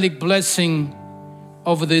apostolic blessing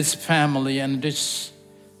over this family and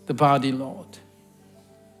the body, Lord.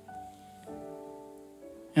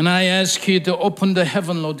 And I ask you to open the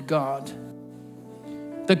heaven, Lord God.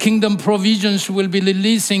 The kingdom provisions will be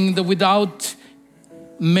releasing without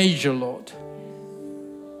measure, Lord.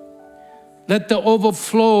 Let the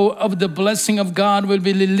overflow of the blessing of God will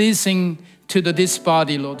be releasing to this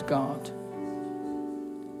body, Lord God.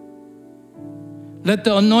 Let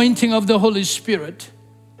the anointing of the Holy Spirit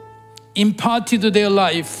impart to their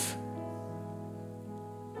life,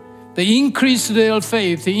 the increase their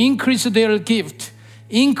faith, the increase their gift,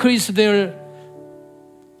 increase their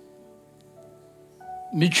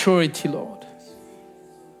maturity, Lord.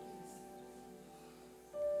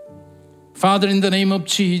 Father, in the name of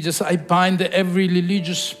Jesus, I bind every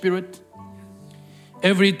religious spirit,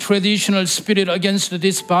 every traditional spirit against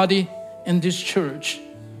this body and this church.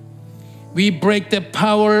 We break the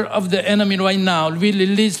power of the enemy right now. We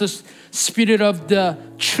release the spirit of the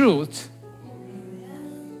truth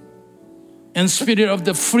and spirit of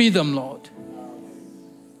the freedom, Lord,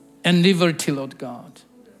 and liberty, Lord God.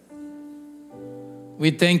 We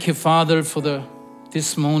thank you, Father, for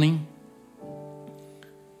this morning.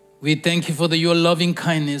 We thank you for your loving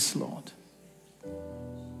kindness, Lord.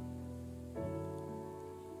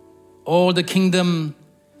 All the kingdom,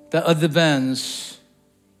 the advance,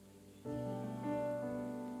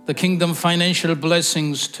 the kingdom financial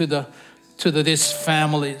blessings to these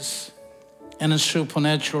families in a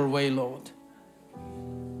supernatural way, Lord.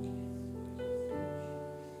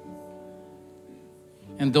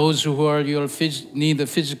 And those who are need the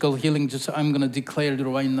physical healing, I'm going to declare it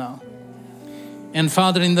right now. And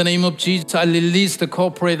Father, in the name of Jesus, I release the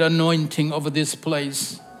corporate anointing over this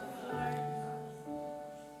place.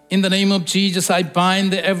 In the name of Jesus, I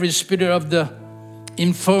bind every spirit of the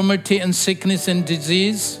infirmity and sickness and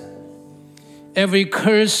disease, every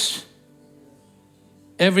curse,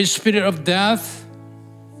 every spirit of death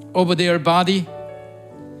over their body.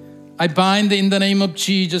 I bind in the name of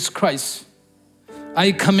Jesus Christ.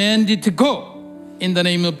 I command it to go in the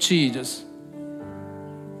name of Jesus.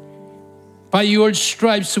 By your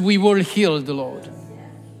stripes we were healed, Lord.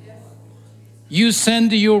 You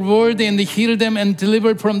send your word and heal them and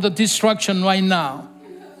deliver from the destruction right now.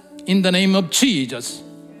 In the name of Jesus.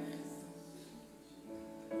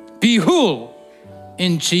 Be whole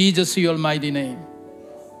in Jesus, your mighty name.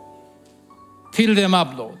 Fill them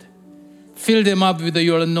up, Lord. Fill them up with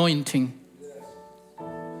your anointing.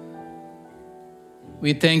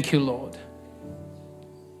 We thank you, Lord.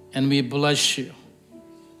 And we bless you.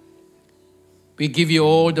 We give you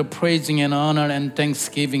all the praising and honor and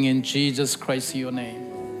thanksgiving in Jesus Christ, your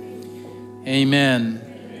name. Amen.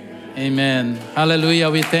 Amen. Hallelujah.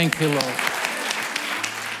 We thank you, Lord.